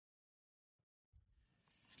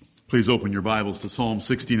Please open your Bibles to Psalm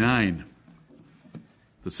 69,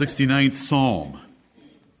 the 69th Psalm.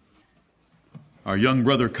 Our young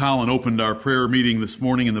brother Colin opened our prayer meeting this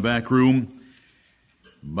morning in the back room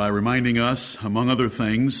by reminding us, among other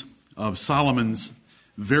things, of Solomon's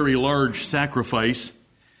very large sacrifice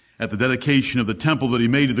at the dedication of the temple that he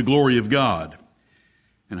made to the glory of God,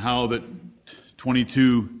 and how that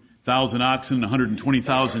 22,000 oxen and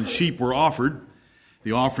 120,000 sheep were offered.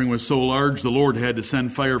 The offering was so large, the Lord had to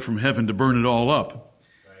send fire from heaven to burn it all up.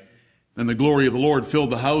 And the glory of the Lord filled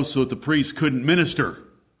the house so that the priest couldn't minister.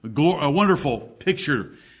 A wonderful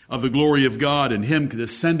picture of the glory of God and Him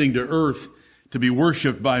descending to earth to be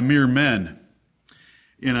worshipped by mere men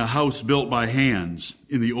in a house built by hands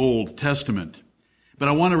in the Old Testament. But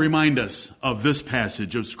I want to remind us of this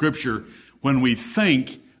passage of Scripture when we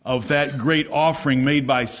think of that great offering made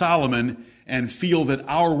by Solomon and feel that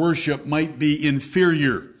our worship might be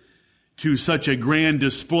inferior to such a grand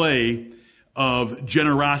display of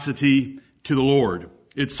generosity to the Lord.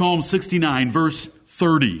 It's Psalm 69, verse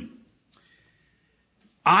 30.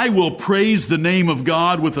 I will praise the name of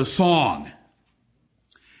God with a song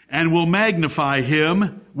and will magnify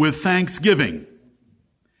Him with thanksgiving.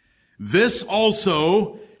 This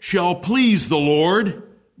also shall please the Lord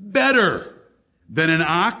better than an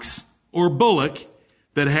ox or bullock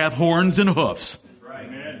that hath horns and hoofs. Right.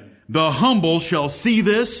 Amen. The humble shall see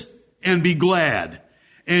this and be glad,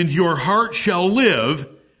 and your heart shall live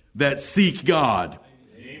that seek God.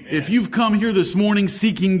 Amen. If you've come here this morning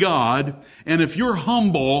seeking God, and if you're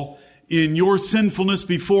humble in your sinfulness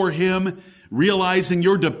before Him, realizing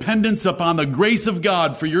your dependence upon the grace of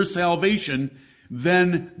God for your salvation,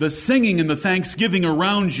 then the singing and the thanksgiving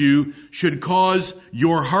around you should cause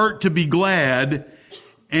your heart to be glad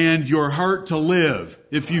and your heart to live.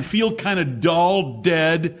 If you feel kind of dull,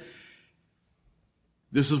 dead,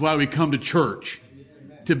 this is why we come to church,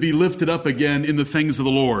 to be lifted up again in the things of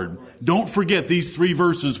the Lord. Don't forget these three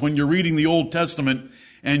verses when you're reading the Old Testament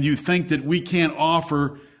and you think that we can't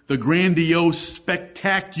offer the grandiose,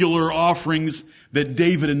 spectacular offerings that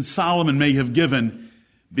David and Solomon may have given,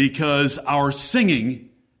 because our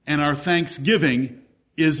singing and our thanksgiving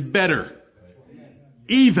is better,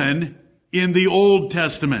 even in the Old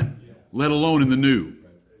Testament, let alone in the New.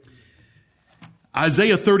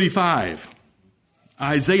 Isaiah 35.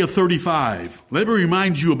 Isaiah 35. Let me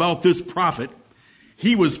remind you about this prophet.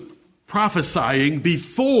 He was prophesying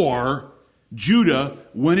before Judah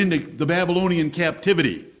went into the Babylonian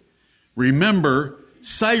captivity. Remember,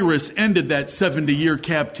 Cyrus ended that 70-year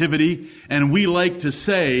captivity, and we like to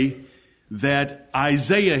say that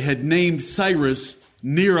Isaiah had named Cyrus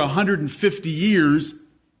near 150 years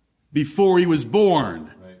before he was born.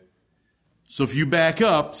 Right. So if you back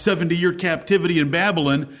up, 70-year captivity in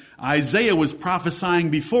Babylon, Isaiah was prophesying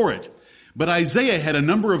before it. But Isaiah had a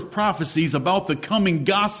number of prophecies about the coming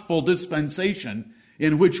gospel dispensation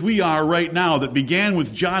in which we are right now, that began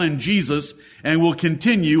with John and Jesus and will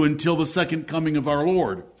continue until the second coming of our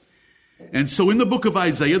Lord. And so in the book of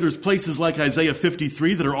Isaiah, there's places like Isaiah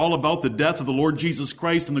 53 that are all about the death of the Lord Jesus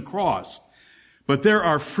Christ and the cross. But there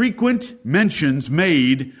are frequent mentions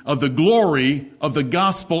made of the glory of the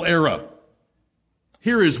gospel era.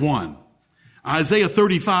 Here is one. Isaiah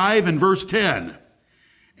 35 and verse 10.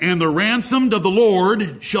 And the ransomed of the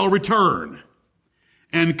Lord shall return,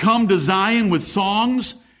 and come to Zion with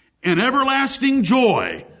songs and everlasting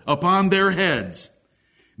joy upon their heads.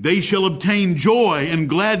 They shall obtain joy and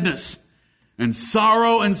gladness, and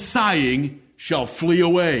sorrow and sighing shall flee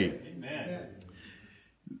away. Amen.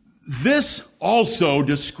 This also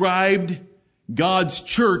described God's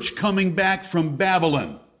church coming back from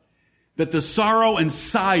Babylon, that the sorrow and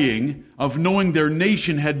sighing of knowing their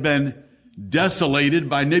nation had been desolated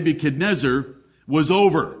by Nebuchadnezzar was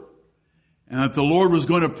over, and that the Lord was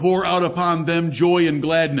going to pour out upon them joy and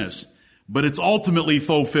gladness. But it's ultimately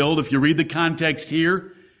fulfilled, if you read the context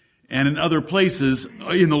here and in other places,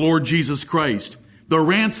 in the Lord Jesus Christ. The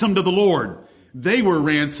ransomed of the Lord. They were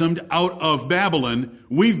ransomed out of Babylon.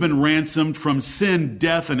 We've been ransomed from sin,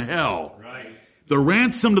 death, and hell. Right. The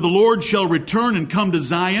ransomed of the Lord shall return and come to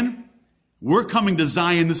Zion. We're coming to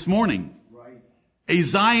Zion this morning. Right. A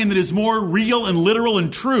Zion that is more real and literal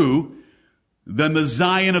and true than the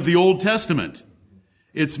Zion of the Old Testament.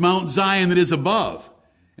 It's Mount Zion that is above.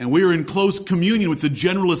 And we are in close communion with the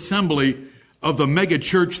general assembly of the mega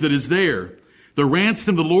church that is there. The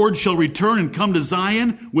ransomed of the Lord shall return and come to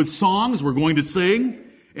Zion with songs, we're going to sing,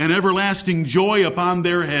 and everlasting joy upon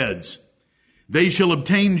their heads. They shall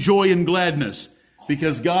obtain joy and gladness,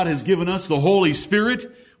 because God has given us the Holy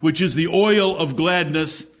Spirit, which is the oil of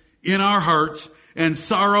gladness in our hearts, and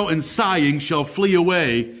sorrow and sighing shall flee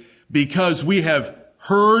away, because we have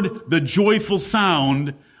heard the joyful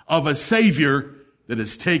sound of a Savior that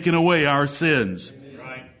has taken away our sins.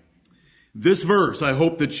 Right. This verse, I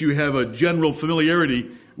hope that you have a general familiarity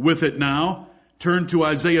with it now. Turn to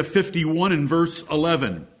Isaiah 51 and verse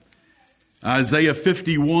 11. Isaiah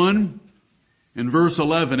 51 and verse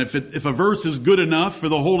 11. If a verse is good enough for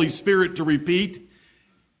the Holy Spirit to repeat,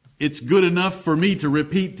 it's good enough for me to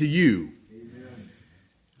repeat to you. Amen.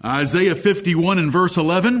 Isaiah 51 and verse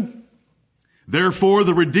 11. Therefore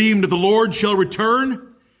the redeemed of the Lord shall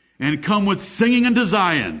return and come with singing unto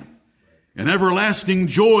Zion, and everlasting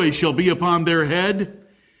joy shall be upon their head.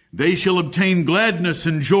 They shall obtain gladness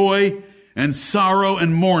and joy, and sorrow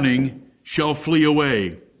and mourning shall flee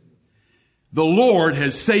away. The Lord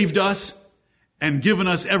has saved us and given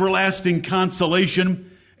us everlasting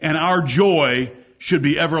consolation, and our joy should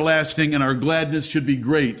be everlasting and our gladness should be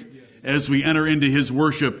great as we enter into His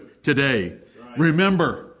worship today. Right.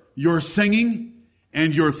 Remember, your singing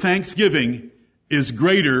and your thanksgiving is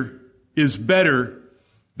greater, is better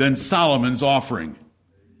than Solomon's offering.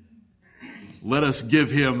 Let us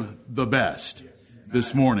give him the best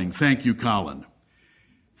this morning. Thank you, Colin.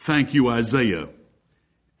 Thank you, Isaiah.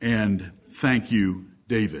 And thank you,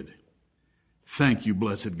 David. Thank you,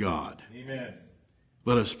 blessed God. Amen.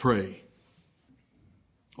 Let us pray.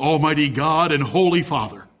 Almighty God and Holy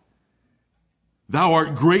Father, Thou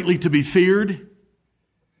art greatly to be feared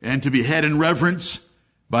and to be had in reverence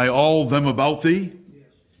by all them about Thee.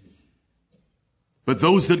 But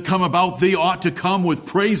those that come about Thee ought to come with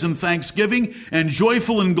praise and thanksgiving and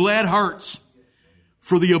joyful and glad hearts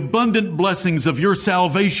for the abundant blessings of Your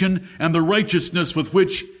salvation and the righteousness with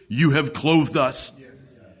which You have clothed us.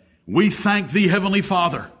 We thank Thee, Heavenly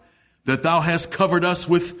Father, that Thou hast covered us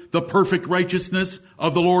with the perfect righteousness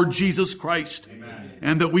of the Lord Jesus Christ. Amen.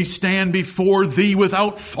 And that we stand before Thee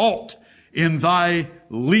without fault in Thy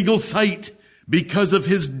legal sight because of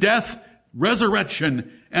His death,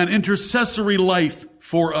 resurrection, and intercessory life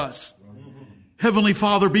for us. Heavenly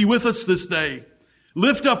Father, be with us this day.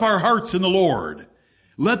 Lift up our hearts in the Lord.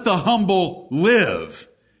 Let the humble live,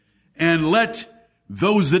 and let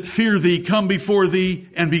those that fear Thee come before Thee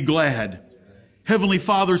and be glad. Heavenly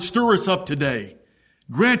Father, stir us up today.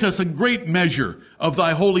 Grant us a great measure of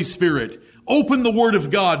Thy Holy Spirit. Open the Word of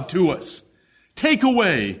God to us. Take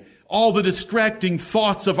away all the distracting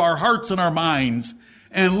thoughts of our hearts and our minds,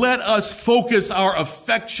 and let us focus our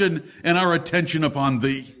affection and our attention upon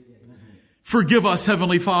Thee. Forgive us,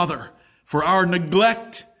 Heavenly Father, for our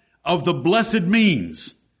neglect of the blessed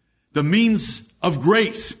means, the means of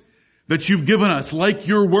grace that You've given us, like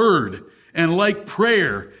Your Word, and like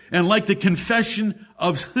prayer, and like the confession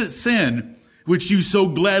of sin, which You so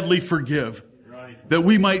gladly forgive, right, that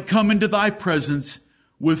we might come into Thy presence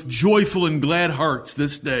with joyful and glad hearts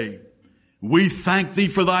this day. We thank Thee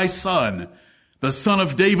for Thy Son, the Son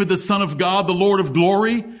of David, the Son of God, the Lord of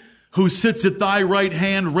glory, who sits at Thy right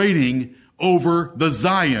hand reigning over the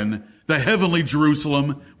Zion, the heavenly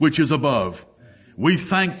Jerusalem, which is above. We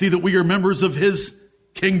thank Thee that we are members of His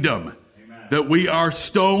kingdom, Amen, that we are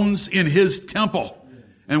stones in His temple.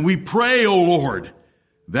 And we pray, O Lord,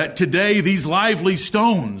 that today these lively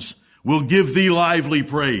stones will give Thee lively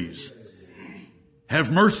praise. Have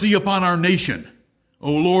mercy upon our nation,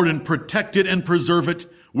 O Lord, and protect it and preserve it.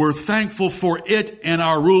 We're thankful for it and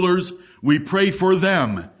our rulers. We pray for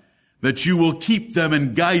them, that You will keep them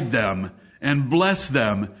and guide them and bless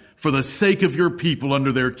them for the sake of Your people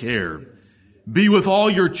under their care. Be with all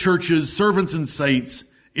Your churches, servants and saints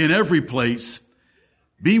in every place.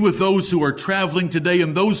 Be with those who are traveling today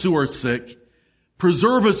and those who are sick.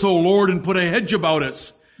 Preserve us, O Lord, and put a hedge about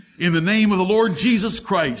us in the name of the Lord Jesus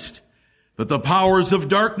Christ, that the powers of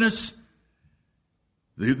darkness,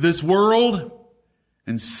 this world,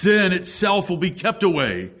 and sin itself will be kept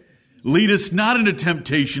away. Lead us not into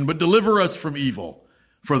temptation, but deliver us from evil.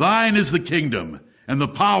 For Thine is the kingdom, and the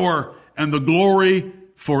power, and the glory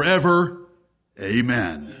forever.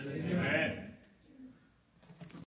 Amen.